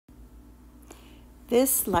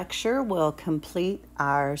This lecture will complete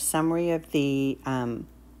our summary of the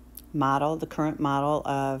model, the current model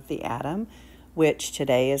of the atom, which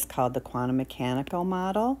today is called the quantum mechanical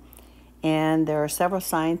model. And there are several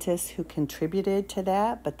scientists who contributed to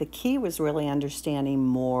that, but the key was really understanding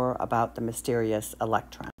more about the mysterious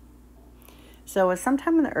electron. So it was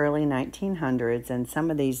sometime in the early 1900s, and some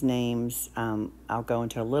of these names I'll go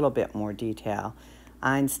into a little bit more detail.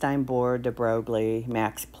 Einstein, Bohr, de Broglie,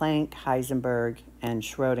 Max Planck, Heisenberg, and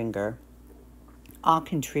Schrödinger all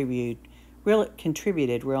contributed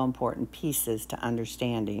real important pieces to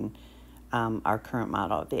understanding our current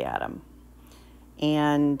model of the atom.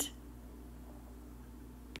 And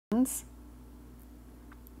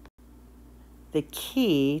the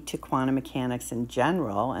key to quantum mechanics in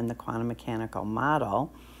general and the quantum mechanical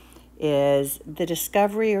model is the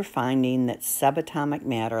discovery or finding that subatomic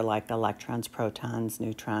matter like electrons, protons,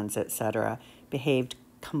 neutrons, etc. behaved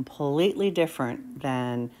completely different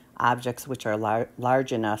than objects which are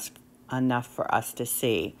large enough for us to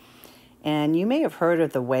see. And you may have heard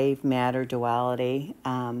of the wave-matter duality.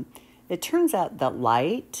 It turns out that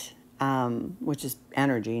light, which is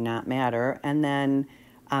energy, not matter, and then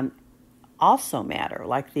also matter,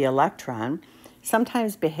 like the electron,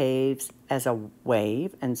 sometimes behaves as a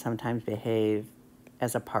wave and sometimes behave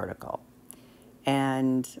as a particle.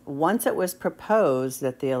 And once it was proposed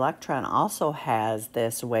that the electron also has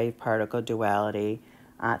this wave-particle duality,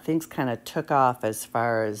 things kind of took off as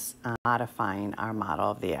far as modifying our model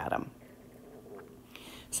of the atom.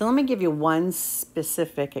 So let me give you one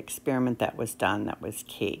specific experiment that was done that was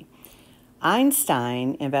key.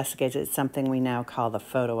 Einstein investigated something we now call the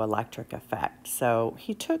photoelectric effect. So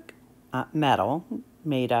he took metal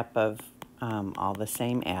made up of all the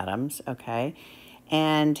same atoms, okay,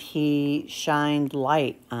 and he shined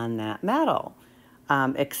light on that metal,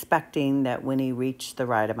 expecting that when he reached the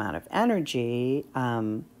right amount of energy,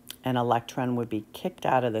 an electron would be kicked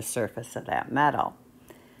out of the surface of that metal.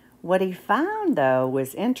 What he found, though,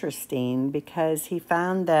 was interesting because he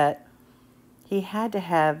found that he had to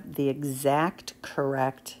have the exact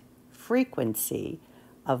correct frequency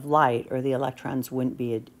of light or the electrons wouldn't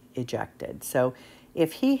be ejected. So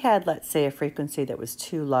if he had, let's say, a frequency that was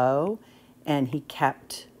too low and he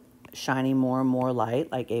kept shining more and more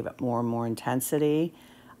light, like gave it more and more intensity,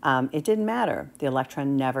 it didn't matter. The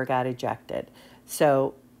electron never got ejected.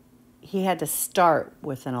 So he had to start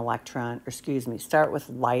with start with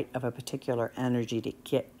light of a particular energy to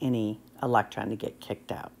get any electron to get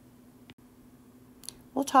kicked out.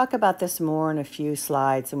 We'll talk about this more in a few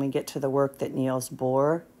slides when we get to the work that Niels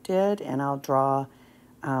Bohr did, and I'll draw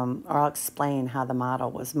or I'll explain how the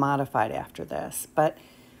model was modified after this. But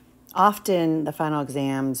often the final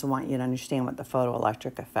exams want you to understand what the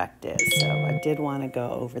photoelectric effect is, so I did want to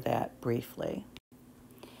go over that briefly.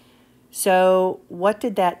 So what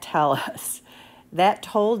did that tell us? That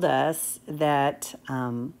told us that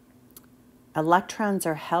electrons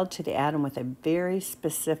are held to the atom with a very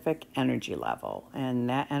specific energy level, and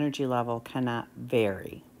that energy level cannot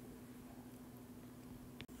vary.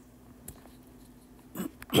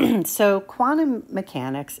 So quantum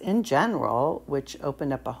mechanics in general, which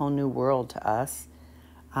opened up a whole new world to us,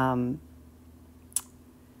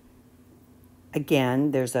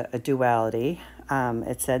 again, there's a duality.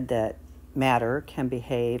 It said that matter can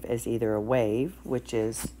behave as either a wave, which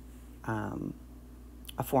is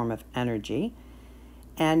a form of energy,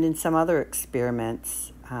 and in some other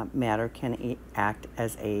experiments, matter can act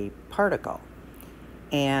as a particle.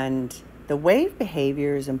 And the wave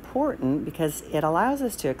behavior is important because it allows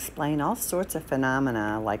us to explain all sorts of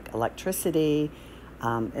phenomena like electricity,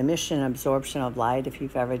 emission and absorption of light if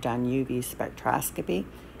you've ever done UV spectroscopy,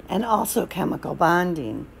 and also chemical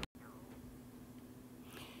bonding.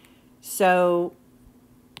 So,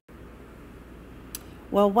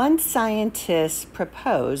 well, one scientist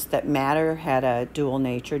proposed that matter had a dual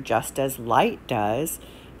nature just as light does.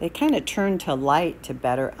 They kind of turned to light to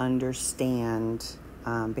better understand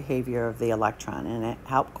behavior of the electron, and it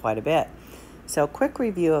helped quite a bit. So quick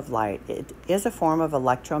review of light. It is a form of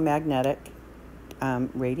electromagnetic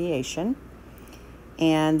radiation,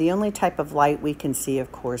 and the only type of light we can see,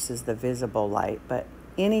 of course, is the visible light, but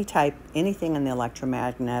anything in the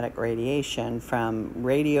electromagnetic radiation, from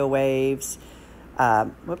radio waves,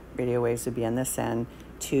 radio waves would be on this end,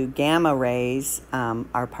 to gamma rays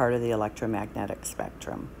are part of the electromagnetic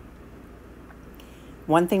spectrum.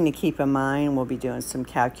 One thing to keep in mind, we'll be doing some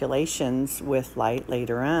calculations with light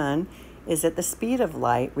later on, is that the speed of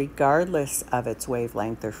light, regardless of its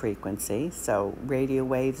wavelength or frequency, so radio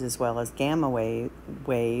waves as well as gamma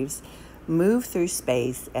waves, move through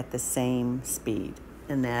space at the same speed.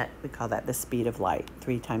 and that we call that the speed of light,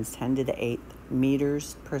 3 times 10 to the 8th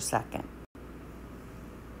meters per second.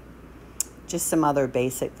 Just some other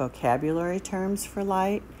basic vocabulary terms for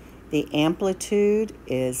light. The amplitude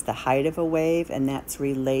is the height of a wave, and that's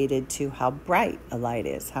related to how bright a light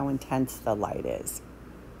is, how intense the light is.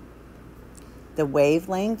 The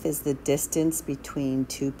wavelength is the distance between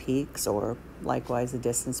two peaks, or likewise the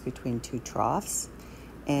distance between two troughs,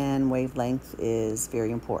 and wavelength is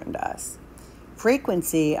very important to us.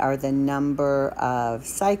 Frequency are the number of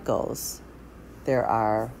cycles there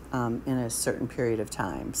are in a certain period of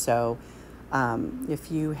time. So if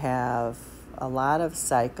you have a lot of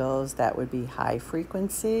cycles, that would be high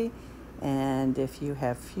frequency, and if you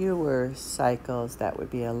have fewer cycles, that would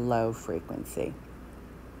be a low frequency.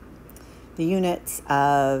 The units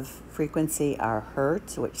of frequency are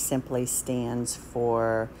hertz, which simply stands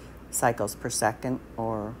for cycles per second,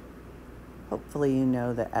 or hopefully you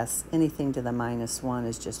know that anything to the -1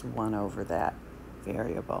 is just 1 over that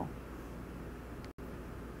variable.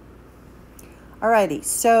 Alrighty,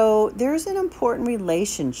 so there's an important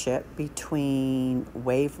relationship between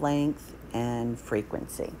wavelength and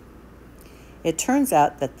frequency. It turns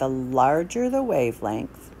out that the larger the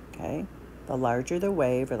wavelength, okay, the larger the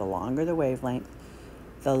wave or the longer the wavelength,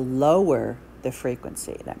 the lower the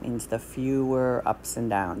frequency. That means the fewer ups and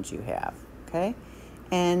downs you have, okay?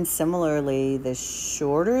 And similarly, the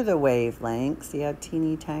shorter the wavelength, see how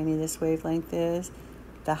teeny tiny this wavelength is?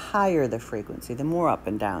 The higher the frequency, the more up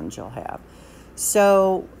and downs you'll have.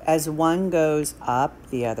 So as one goes up,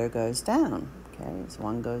 the other goes down. Okay, as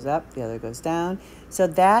one goes up, the other goes down. So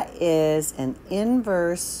that is an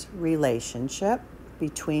inverse relationship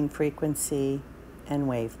between frequency and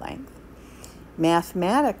wavelength.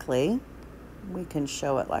 Mathematically, we can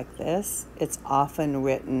show it like this. It's often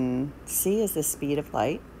written, c is the speed of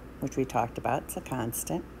light, which we talked about. It's a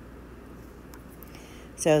constant.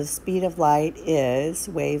 So the speed of light is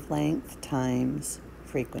wavelength times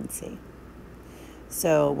frequency.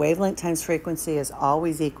 So wavelength times frequency is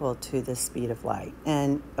always equal to the speed of light.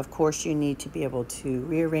 And of course, you need to be able to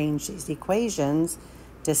rearrange these equations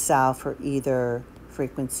to solve for either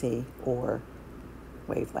frequency or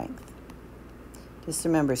wavelength. Just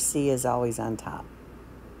remember, C is always on top.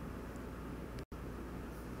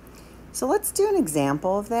 So let's do an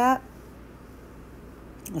example of that.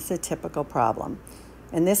 It's a typical problem.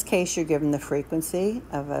 In this case, you're given the frequency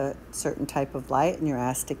of a certain type of light, and you're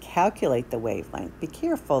asked to calculate the wavelength. Be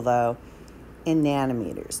careful, though, in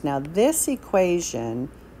nanometers. Now, this equation,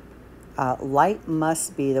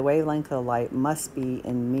 the wavelength of the light must be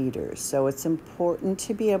in meters. So it's important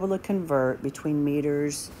to be able to convert between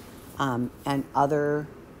meters and other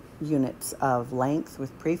units of length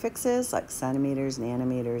with prefixes like centimeters,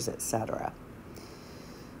 nanometers, etc.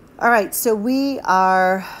 All right, so we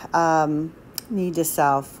need to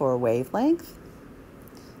solve for wavelength.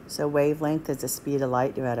 So wavelength is the speed of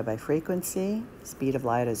light divided by frequency. Speed of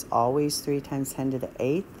light is always 3 times 10 to the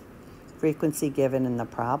 8th. Frequency given in the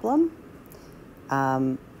problem.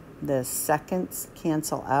 The seconds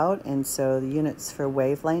cancel out, and so the units for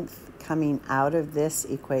wavelength coming out of this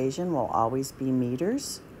equation will always be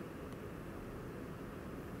meters.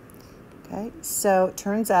 Okay, so it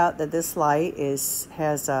turns out that this light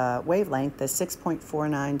has a wavelength that's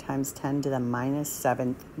 6.49 times 10 to the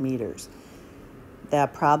 -7th meters. The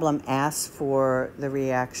problem asks for the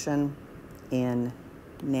reaction in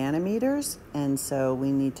nanometers, and so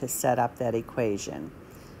we need to set up that equation.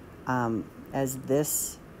 As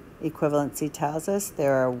this equivalency tells us,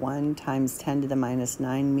 there are 1 times 10 to the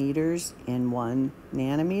 -9 meters in 1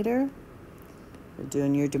 nanometer. We're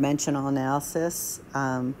doing your dimensional analysis.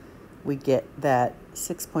 We get that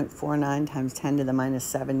 6.49 times 10 to the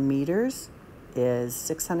 -7 meters is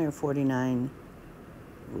 649,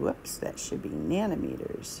 whoops, that should be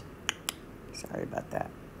nanometers. Sorry about that.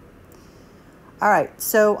 All right,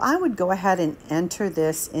 so I would go ahead and enter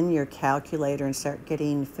this in your calculator and start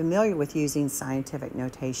getting familiar with using scientific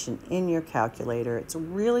notation in your calculator. It's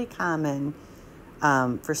really common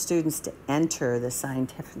for students to enter the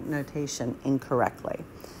scientific notation incorrectly.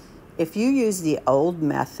 If you use the old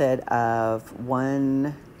method of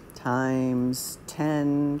 1 times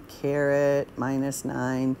 10 caret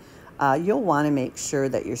 -9, you'll want to make sure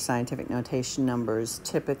that your scientific notation numbers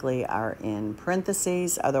typically are in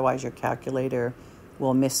parentheses. Otherwise, your calculator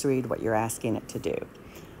will misread what you're asking it to do.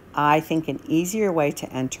 I think an easier way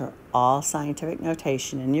to enter all scientific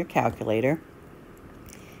notation in your calculator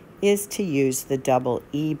is to use the double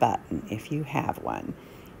E button if you have one.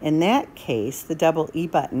 In that case, the double E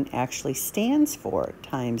button actually stands for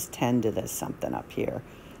times 10 to the something up here.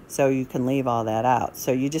 So you can leave all that out.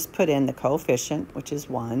 So you just put in the coefficient, which is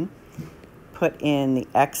 1, put in the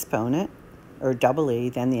exponent, or double E,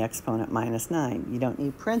 then the exponent minus 9. You don't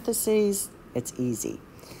need parentheses. It's easy.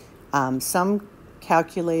 Some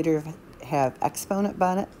calculators have exponent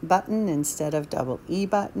button instead of double E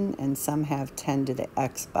button, and some have 10 to the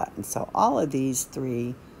X button. So all of these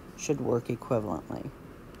three should work equivalently.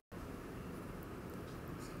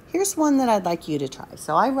 Here's one that I'd like you to try.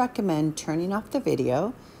 So I recommend turning off the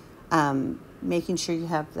video, making sure you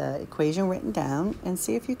have the equation written down, and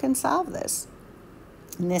see if you can solve this.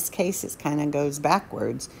 In this case, it kind of goes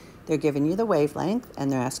backwards. They're giving you the wavelength,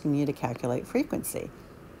 and they're asking you to calculate frequency.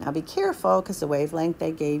 Now be careful, because the wavelength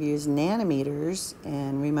they gave you is nanometers,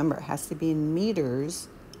 and remember, it has to be in meters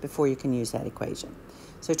before you can use that equation.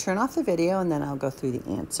 So turn off the video, and then I'll go through the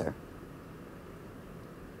answer.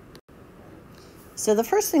 So the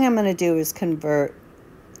first thing I'm going to do is convert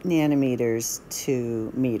nanometers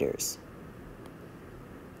to meters.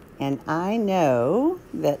 And I know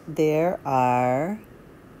that there are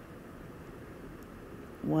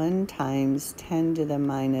 1 times 10 to the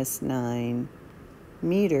minus 9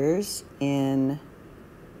 meters in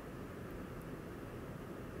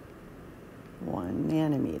 1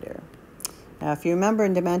 nanometer. Now, if you remember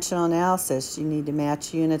in dimensional analysis, you need to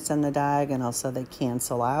match units on the diagonal so they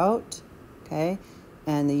cancel out, okay?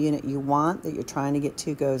 And the unit you want that you're trying to get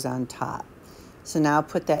to goes on top. So now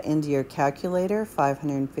put that into your calculator,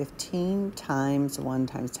 515 times 1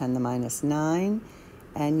 times 10 to the minus 9,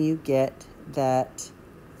 and you get that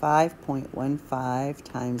 5.15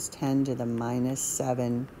 times 10 to the minus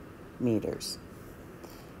 7 meters.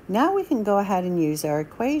 Now we can go ahead and use our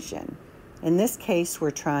equation. In this case, we're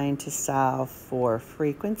trying to solve for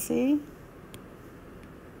frequency.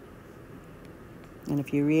 And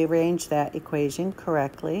if you rearrange that equation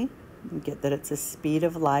correctly, you get that it's a speed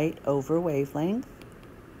of light over wavelength.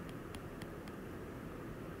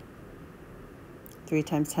 3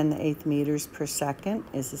 times 10 to the 8th meters per second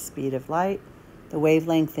is the speed of light. The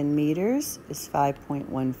wavelength in meters is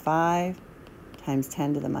 5.15 times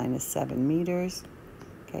 10 to the minus 7 meters.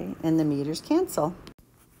 Okay, and the meters cancel.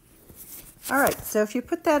 All right, so if you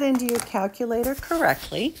put that into your calculator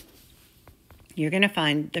correctly, you're going to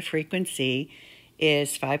find the frequency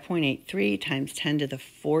is 5.83 times 10 to the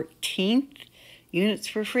 14th. Units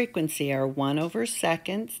for frequency are 1 over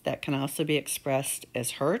seconds. That can also be expressed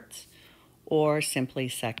as hertz, or simply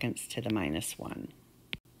seconds to the minus 1.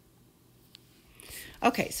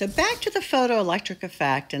 Okay, so back to the photoelectric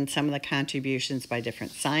effect and some of the contributions by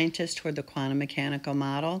different scientists toward the quantum mechanical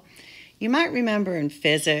model. You might remember in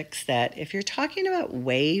physics that if you're talking about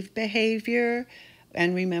wave behavior,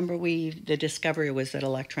 and remember the discovery was that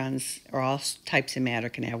electrons or all types of matter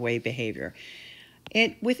can have wave behavior.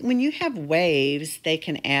 When you have waves, they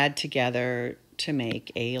can add together to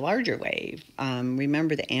make a larger wave.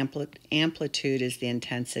 Remember, the amplitude is the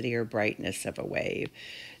intensity or brightness of a wave.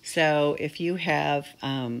 So if you have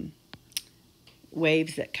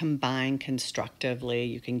waves that combine constructively,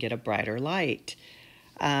 you can get a brighter light.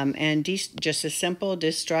 And just as simple,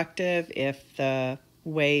 destructive, if the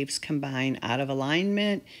waves combine out of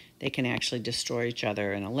alignment, they can actually destroy each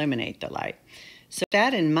other and eliminate the light. So with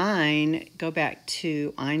that in mind, go back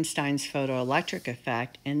to Einstein's photoelectric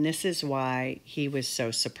effect, and this is why he was so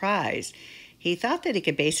surprised. He thought that he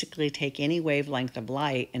could basically take any wavelength of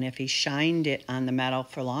light, and if he shined it on the metal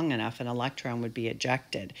for long enough, an electron would be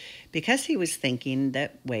ejected, because he was thinking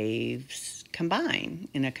that waves combine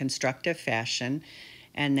in a constructive fashion,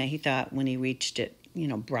 and that he thought when he reached it,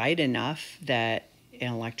 bright enough that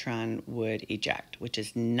an electron would eject, which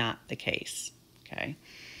is not the case, okay?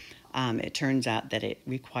 It turns out that it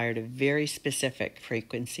required a very specific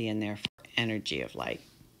frequency and therefore energy of light.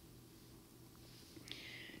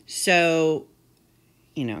 So,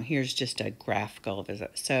 here's just a graphical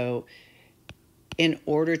visit. So in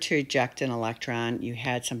order to eject an electron, you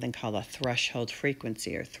had something called a threshold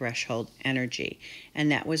frequency or threshold energy.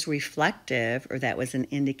 And that was reflective, or that was an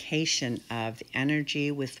indication of the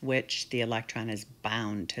energy with which the electron is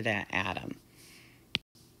bound to that atom.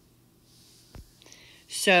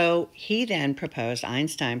 So he then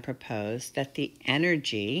Einstein proposed that the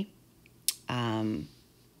energy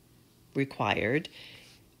required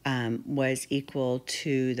was equal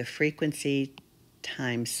to the frequency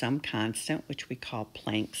times some constant, which we call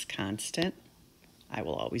Planck's constant. I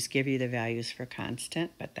will always give you the values for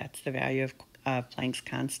constant, but that's the value of Planck's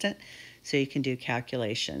constant, so you can do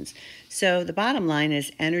calculations. So the bottom line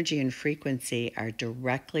is energy and frequency are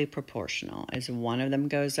directly proportional. As one of them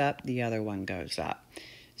goes up, the other one goes up.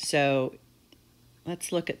 So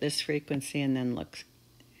let's look at this frequency and then look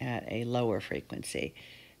at a lower frequency.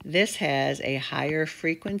 This has a higher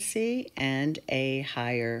frequency and a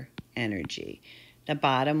higher energy. The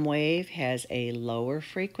bottom wave has a lower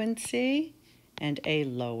frequency and a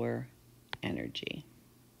lower energy.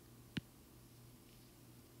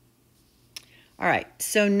 All right,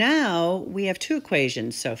 so now we have two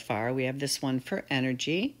equations so far. We have this one for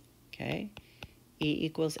energy, okay, E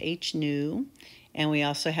equals h nu, and we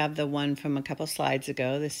also have the one from a couple slides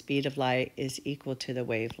ago, the speed of light is equal to the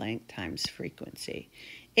wavelength times frequency.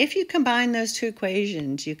 If you combine those two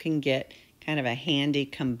equations, you can get kind of a handy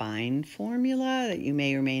combined formula that you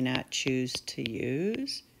may or may not choose to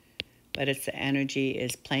use, but it's the energy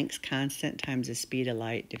is Planck's constant times the speed of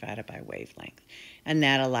light divided by wavelength. And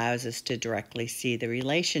that allows us to directly see the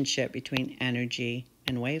relationship between energy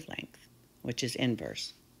and wavelength, which is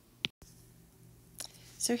inverse.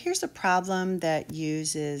 So here's a problem that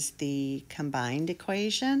uses the combined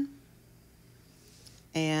equation.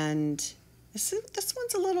 And this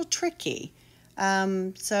one's a little tricky.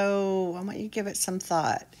 So I want you to give it some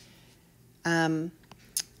thought.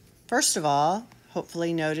 First of all,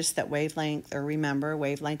 hopefully notice that remember,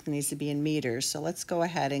 wavelength needs to be in meters. So let's go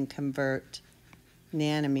ahead and convert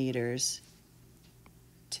nanometers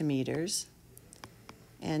to meters.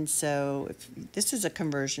 And so this is a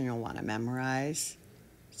conversion you'll want to memorize.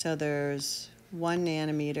 So there's 1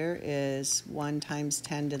 nanometer is 1 times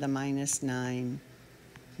 10 to the minus 9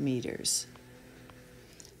 meters.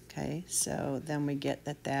 Okay, so then we get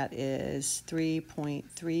that is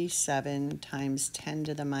 3.37 times 10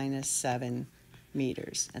 to the minus 7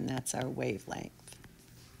 meters, and that's our wavelength.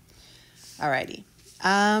 Alrighty.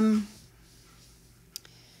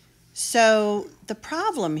 So the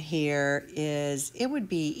problem here is it would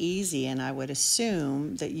be easy, and I would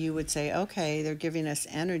assume that you would say, okay, they're giving us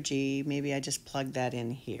energy, maybe I just plug that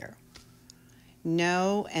in here.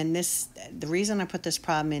 No, and the reason I put this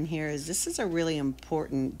problem in here is this is a really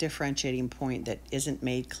important differentiating point that isn't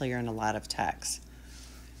made clear in a lot of text.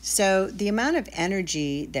 So the amount of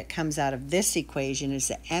energy that comes out of this equation is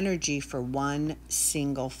the energy for one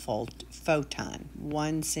single photon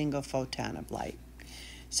of light.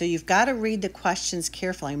 So you've got to read the questions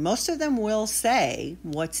carefully. Most of them will say,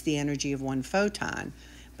 what's the energy of one photon?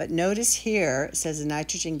 But notice here, it says a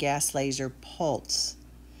nitrogen gas laser pulse.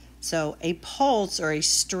 So a pulse or a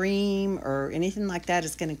stream or anything like that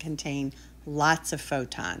is going to contain lots of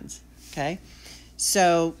photons, okay?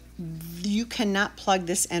 So you cannot plug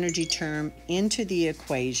this energy term into the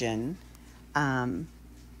equation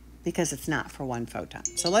because it's not for one photon.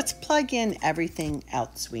 So let's plug in everything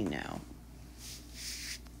else we know.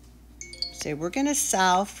 So we're going to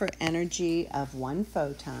solve for energy of one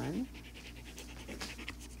photon.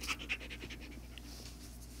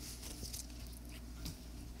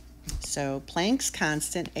 So Planck's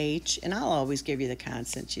constant, H, and I'll always give you the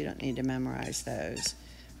constants. You don't need to memorize those.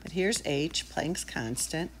 But here's H, Planck's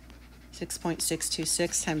constant,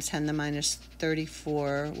 6.626 times 10 to the minus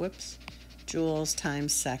 34, joules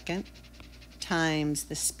times second, times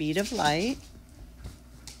the speed of light,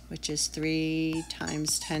 which is 3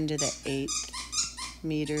 times 10 to the 8th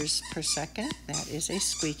meters per second. That is a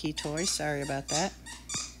squeaky toy, sorry about that.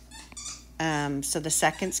 So the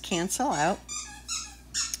seconds cancel out.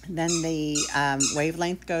 Then the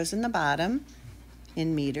wavelength goes in the bottom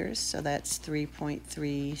in meters, so that's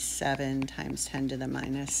 3.37 times 10 to the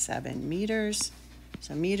minus 7 meters.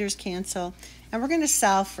 So meters cancel. And we're going to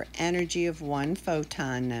solve for energy of one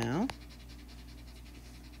photon now.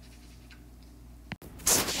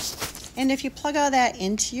 And if you plug all that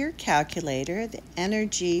into your calculator, the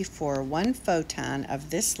energy for one photon of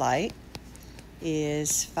this light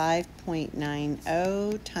is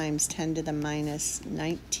 5.90 times 10 to the minus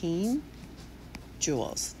 19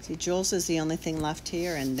 joules. See, joules is the only thing left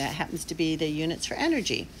here, and that happens to be the units for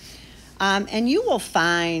energy. And you will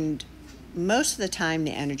find most of the time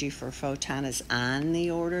the energy for a photon is on the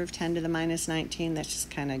order of 10 to the minus 19. That's just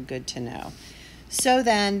kind of good to know. So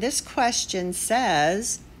then this question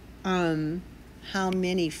says, how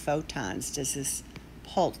many photons does this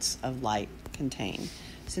pulse of light contain?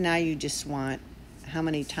 So now you just want how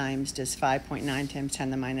many times does 5.9 times 10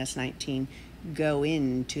 to the minus 19 go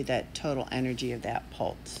into that total energy of that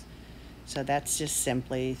pulse? So that's just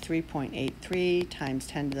simply 3.83 times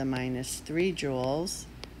 10 to the minus 3 joules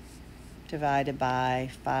divided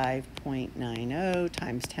by 5.90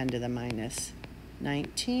 times 10 to the minus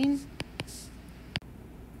 19.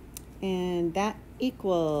 And that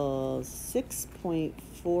equals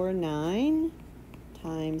 6.49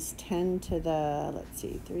 times 10 to the,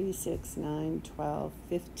 3, 6, 9, 12,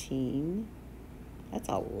 15. That's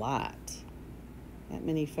a lot. That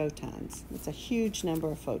many photons. It's a huge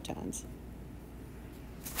number of photons.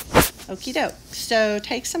 Okie doke. So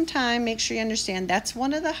take some time, make sure you understand that's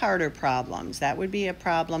one of the harder problems. That would be a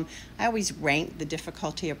problem. I always rank the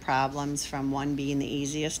difficulty of problems from 1 being the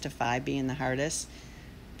easiest to 5 being the hardest.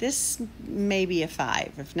 This may be a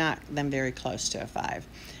 5, if not, then very close to a 5.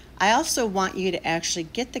 I also want you to actually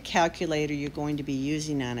get the calculator you're going to be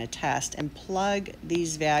using on a test and plug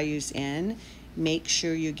these values in. Make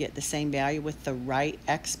sure you get the same value with the right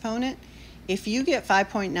exponent. If you get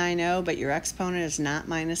 5.90 but your exponent is not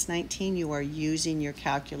minus 19, you are using your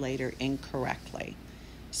calculator incorrectly.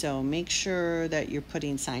 So make sure that you're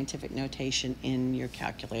putting scientific notation in your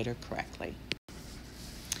calculator correctly.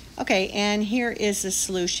 Okay, and here is the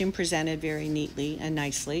solution presented very neatly and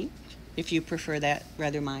nicely, if you prefer that,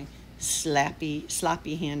 rather my sloppy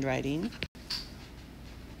handwriting.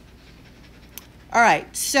 All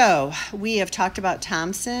right, so we have talked about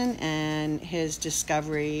Thomson and his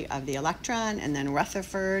discovery of the electron, and then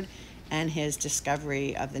Rutherford and his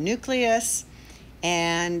discovery of the nucleus.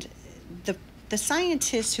 And the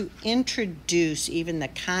scientists who introduced even the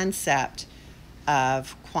concept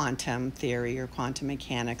of quantum theory or quantum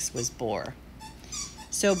mechanics was Bohr.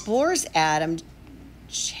 So Bohr's atom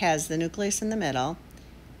has the nucleus in the middle,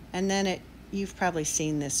 and then you've probably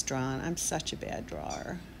seen this drawn. I'm such a bad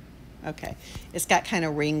drawer. Okay, it's got kind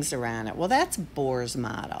of rings around it. Well, that's Bohr's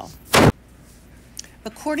model.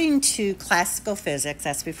 According to classical physics,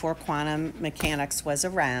 that's before quantum mechanics was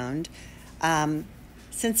around,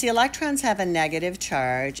 since the electrons have a negative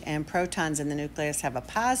charge and protons in the nucleus have a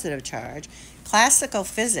positive charge, classical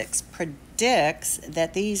physics predicts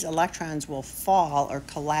that these electrons will fall or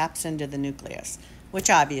collapse into the nucleus, which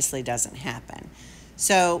obviously doesn't happen.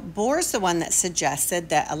 So Bohr's the one that suggested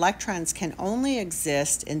that electrons can only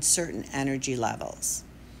exist in certain energy levels.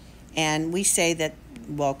 And we say that,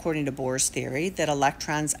 well, according to Bohr's theory, that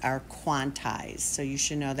electrons are quantized. So you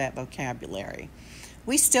should know that vocabulary.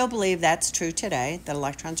 We still believe that's true today, that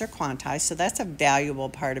electrons are quantized, so that's a valuable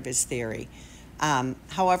part of his theory.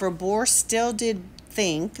 However, Bohr still did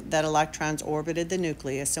think that electrons orbited the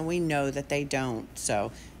nucleus, and we know that they don't.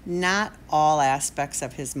 So not all aspects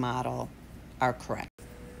of his model are correct.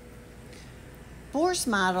 Bohr's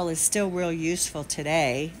model is still real useful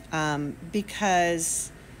today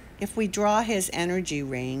because if we draw his energy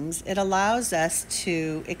rings, it allows us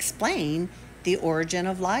to explain the origin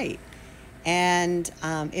of light. And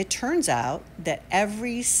it turns out that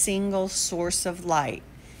every single source of light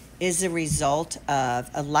is a result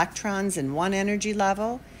of electrons in one energy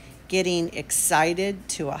level getting excited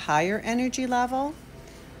to a higher energy level.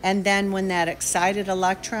 And then when that excited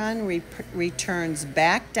electron returns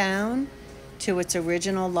back down to its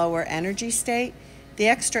original lower energy state, the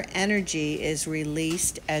extra energy is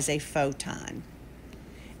released as a photon.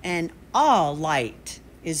 And all light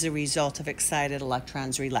is a result of excited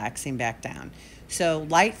electrons relaxing back down. So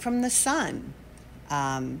light from the sun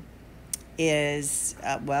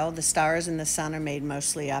well, the stars in the sun are made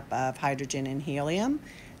mostly up of hydrogen and helium.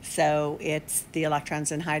 So it's the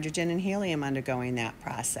electrons in hydrogen and helium undergoing that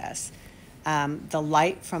process. The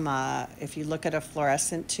light from if you look at a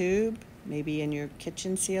fluorescent tube, maybe in your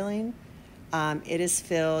kitchen ceiling, it is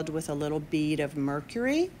filled with a little bead of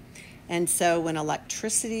mercury. And so when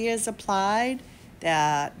electricity is applied,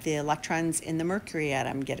 the electrons in the mercury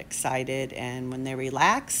atom get excited, and when they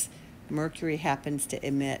relax, mercury happens to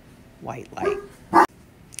emit white light.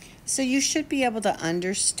 So you should be able to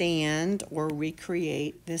understand or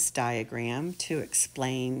recreate this diagram to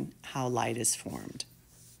explain how light is formed.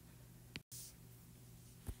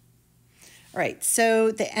 All right, so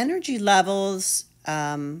the energy levels,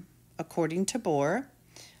 according to Bohr,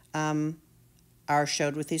 are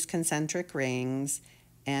showed with these concentric rings,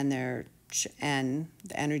 and they're the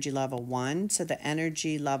energy level 1. So the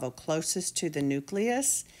energy level closest to the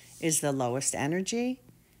nucleus is the lowest energy,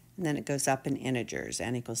 and then it goes up in integers,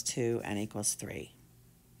 n equals 2, n equals 3.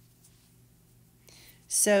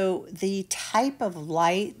 So the type of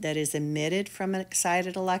light that is emitted from an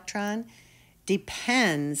excited electron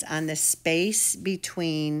depends on the space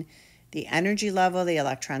between the energy level the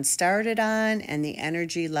electron started on and the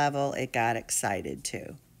energy level it got excited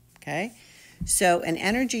to, okay? So an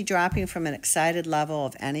energy dropping from an excited level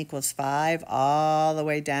of n equals 5 all the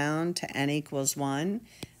way down to n equals 1,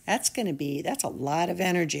 that's a lot of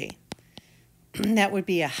energy. That would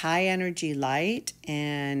be a high energy light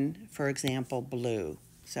and, for example, blue.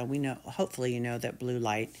 So we know, hopefully you know that blue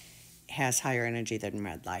light has higher energy than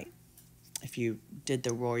red light, if you did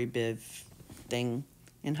the Roy Biv thing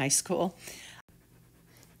in high school.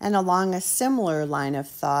 And along a similar line of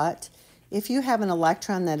thought, if you have an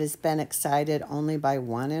electron that has been excited only by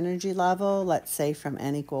one energy level, let's say from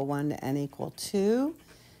n equal 1 to n equal 2,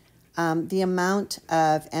 the amount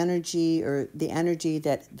of energy, or the energy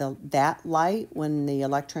that that light, when the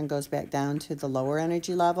electron goes back down to the lower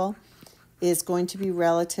energy level, is going to be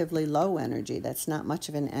relatively low energy. That's not much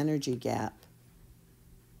of an energy gap.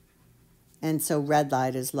 And so red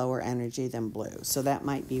light is lower energy than blue. So that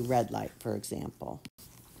might be red light, for example.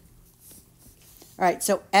 All right,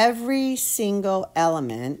 so every single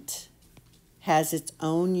element has its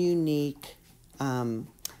own unique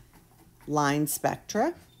line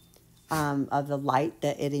spectra of the light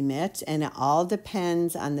that it emits, and it all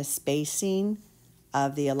depends on the spacing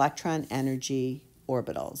of the electron energy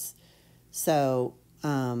orbitals. So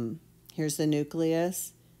here's the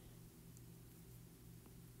nucleus.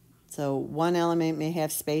 So one element may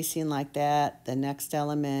have spacing like that. The next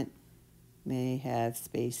element may have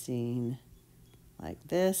spacing like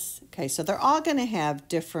this. Okay, so they're all going to have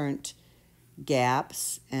different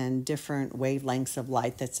gaps and different wavelengths of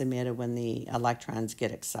light that's emitted when the electrons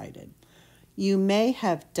get excited. You may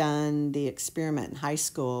have done the experiment in high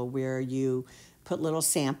school where you put little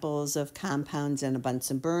samples of compounds in a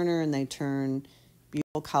Bunsen burner and they turn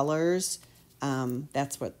beautiful colors.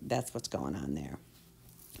 That's what's going on there.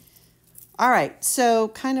 All right, so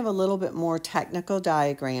kind of a little bit more technical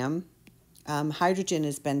diagram. Hydrogen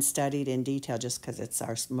has been studied in detail just because it's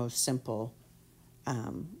our most simple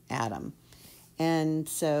atom. And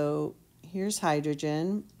so here's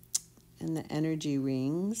hydrogen and the energy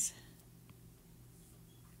rings.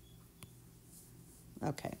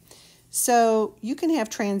 Okay, so you can have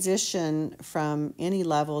transition from any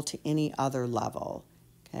level to any other level,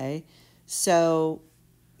 okay? So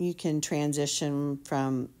you can transition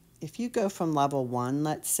from, if you go from level 1,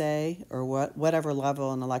 let's say, or whatever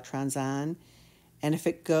level an electron's on, and if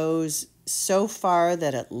it goes so far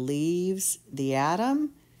that it leaves the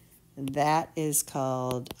atom, that is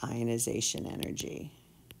called ionization energy,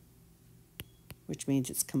 which means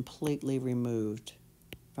it's completely removed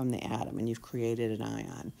from the atom and you've created an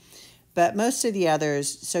ion. But most of the others,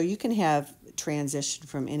 so you can have transition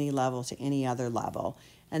from any level to any other level.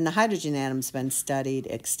 And the hydrogen atom's been studied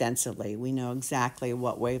extensively. We know exactly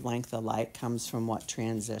what wavelength of light comes from what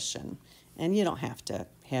transition. And you don't have to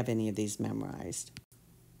have any of these memorized.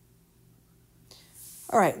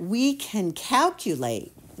 All right, we can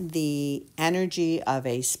calculate the energy of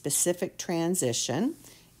a specific transition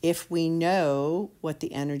if we know what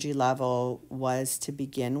the energy level was to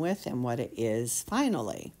begin with and what it is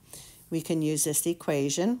finally. We can use this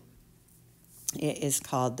equation. It is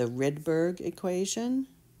called the Rydberg equation.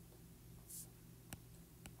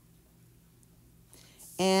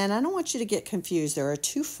 And I don't want you to get confused. There are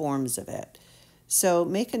two forms of it. So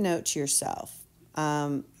make a note to yourself.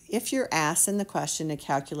 If you're asked in the question to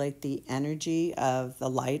calculate the energy of the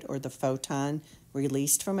light or the photon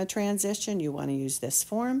released from a transition, you want to use this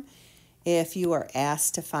form. If you are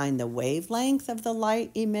asked to find the wavelength of the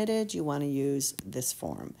light emitted, you want to use this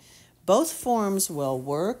form. Both forms will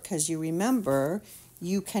work because you remember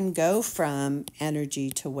you can go from energy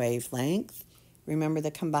to wavelength. Remember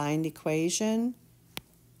the combined equation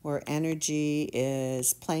where energy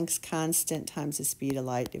is Planck's constant times the speed of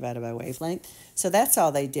light divided by wavelength. So that's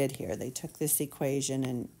all they did here. They took this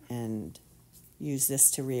equation and used this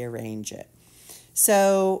to rearrange it.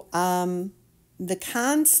 So the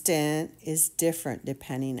constant is different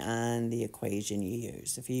depending on the equation you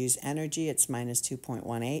use. If you use energy, it's minus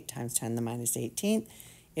 2.18 times 10 to the minus 18th.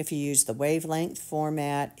 If you use the wavelength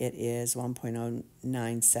format, it is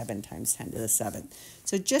 1.097 times 10 to the 7th.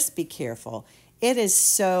 So just be careful. It is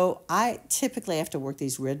so, I typically have to work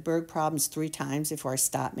these Rydberg problems 3 times before I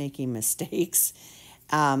stop making mistakes.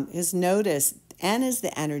 Is notice N is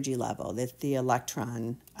the energy level that the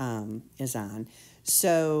electron is on.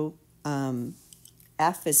 So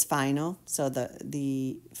F is final, so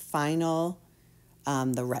the final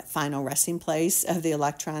final resting place of the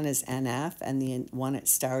electron is NF, and the one it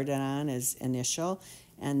started on is initial,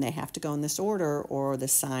 and they have to go in this order or the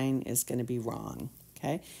sign is going to be wrong.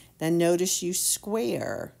 Okay, then notice you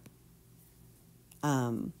square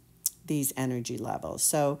these energy levels.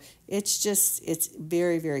 So it's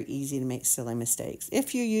very, very easy to make silly mistakes.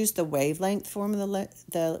 If you use the wavelength form of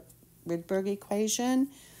the Rydberg equation,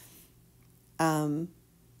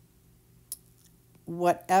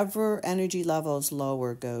 whatever energy level is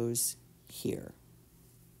lower goes here.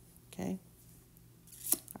 Okay?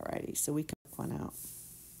 Alrighty, so we can work one out.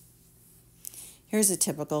 Here's a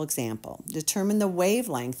typical example. Determine the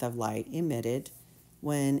wavelength of light emitted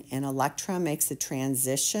when an electron makes a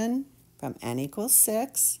transition from n equals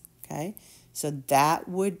 6, okay? So that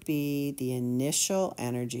would be the initial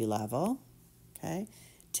energy level, okay,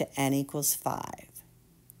 to n equals 5.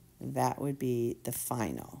 That would be the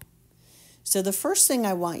final. So the first thing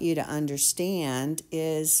I want you to understand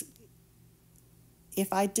is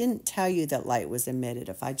if I didn't tell you that light was emitted,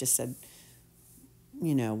 if I just said,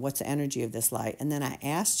 you know, what's the energy of this light? And then I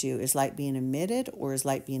asked you, is light being emitted or is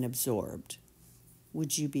light being absorbed?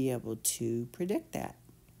 Would you be able to predict that?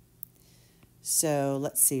 So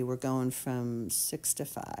let's see, we're going from 6 to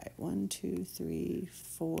 5. 1, 2, 3,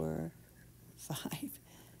 4, 5,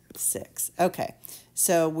 6. Okay,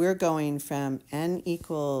 so we're going from n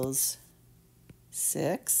equals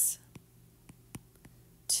 6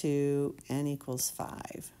 to n equals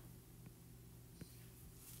 5.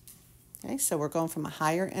 Okay, so we're going from a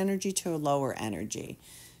higher energy to a lower energy.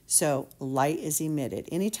 So light is emitted.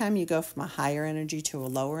 Anytime you go from a higher energy to a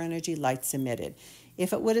lower energy, light's emitted.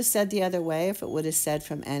 If it would have said the other way, if it would have said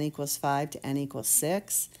from n equals 5 to n equals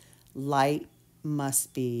 6, light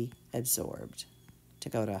must be absorbed to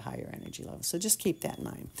go to a higher energy level. So just keep that in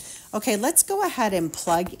mind. Okay, let's go ahead and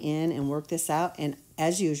plug in and work this out. And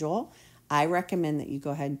as usual, I recommend that you go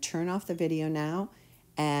ahead and turn off the video now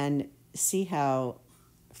and see how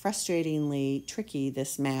frustratingly tricky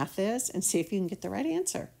this math is and see if you can get the right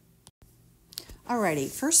answer. Alrighty,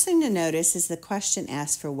 first thing to notice is the question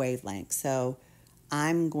asked for wavelength. So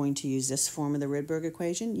I'm going to use this form of the Rydberg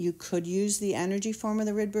equation. You could use the energy form of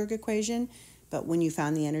the Rydberg equation, but when you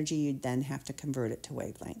found the energy, you'd then have to convert it to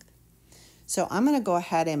wavelength. So I'm going to go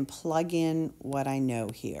ahead and plug in what I know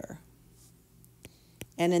here.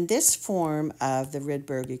 And in this form of the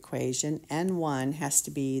Rydberg equation, N1 has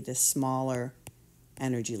to be the smaller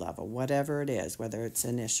energy level, whatever it is, whether it's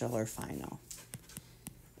initial or final.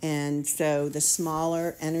 And so the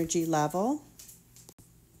smaller energy level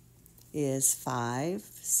is 5,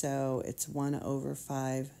 so it's 1 over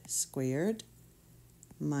 5 squared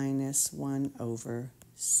minus 1 over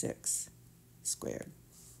 6 squared.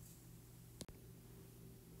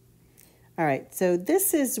 All right, so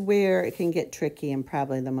this is where it can get tricky and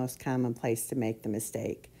probably the most common place to make the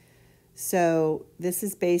mistake. So this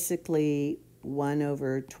is basically 1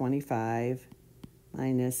 over 25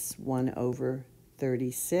 minus 1 over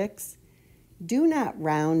 36. Do not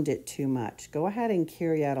round it too much. Go ahead and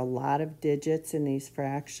carry out a lot of digits in these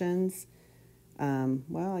fractions.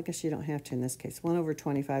 Well, I guess you don't have to in this case. 1 over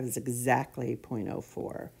 25 is exactly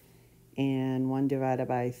 0.04. And 1 divided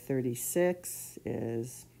by 36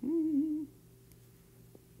 is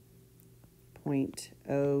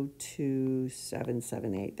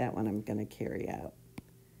 0.02778. That one I'm going to carry out.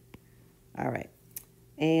 All right.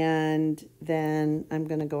 And then I'm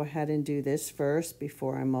going to go ahead and do this first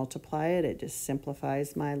before I multiply it. It just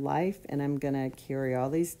simplifies my life. And I'm going to carry all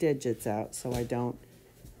these digits out so I don't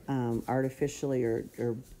artificially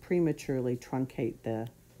or prematurely truncate the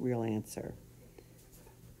real answer.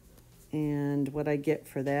 And what I get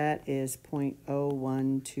for that is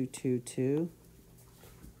 0.01222.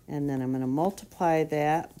 And then I'm going to multiply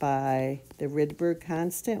that by the Rydberg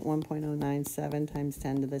constant, 1.097 times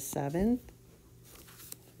 10 to the 7th.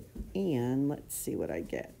 And let's see what I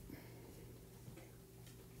get.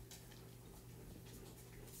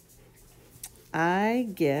 I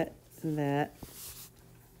get that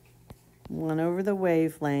 1 over the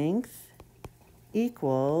wavelength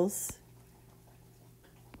equals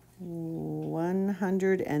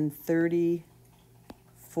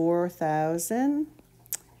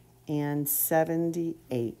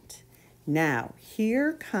 134,078. Now,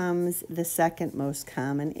 here comes the second most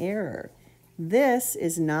common error. This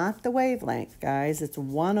is not the wavelength, guys. It's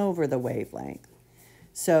 1 over the wavelength.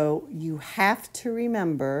 So you have to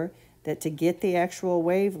remember that to get the actual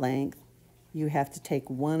wavelength, you have to take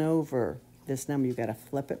 1 over this number. You've got to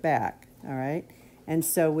flip it back, all right? And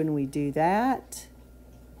so when we do that,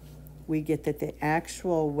 we get that the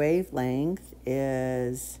actual wavelength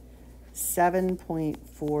is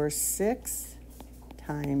 7.46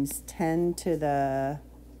 times 10 to the,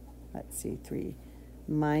 let's see, 3,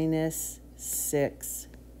 minus 6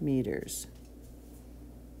 meters.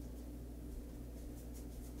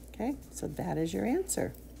 Okay, so that is your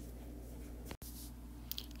answer.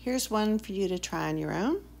 Here's one for you to try on your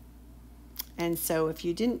own. And so if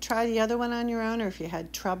you didn't try the other one on your own, or if you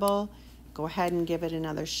had trouble, go ahead and give it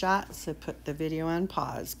another shot. So put the video on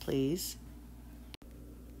pause, please.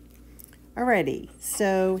 Alrighty,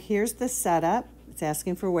 so here's the setup. It's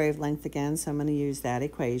asking for wavelength again, so I'm going to use that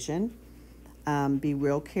equation. Be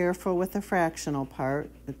real careful with the fractional part.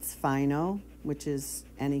 It's final, which is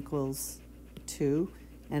n equals 2,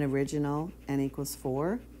 and original, n equals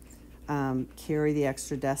 4. Carry the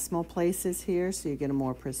extra decimal places here so you get a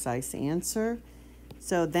more precise answer.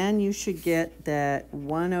 So then you should get that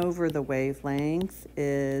 1 over the wavelength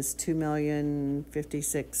is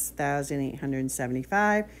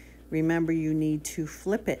 2,056,875. Remember, you need to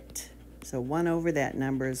flip it So 1 over that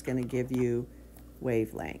number is going to give you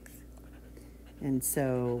wavelength. And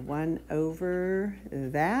so 1 over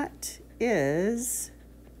that is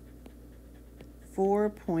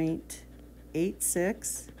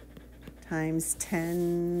 4.86 times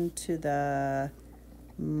 10 to the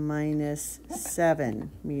minus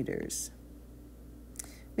 7 meters.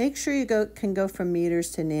 Make sure you can go from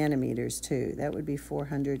meters to nanometers too. That would be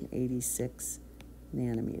 486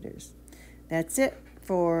 nanometers. That's it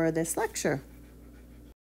for this lecture.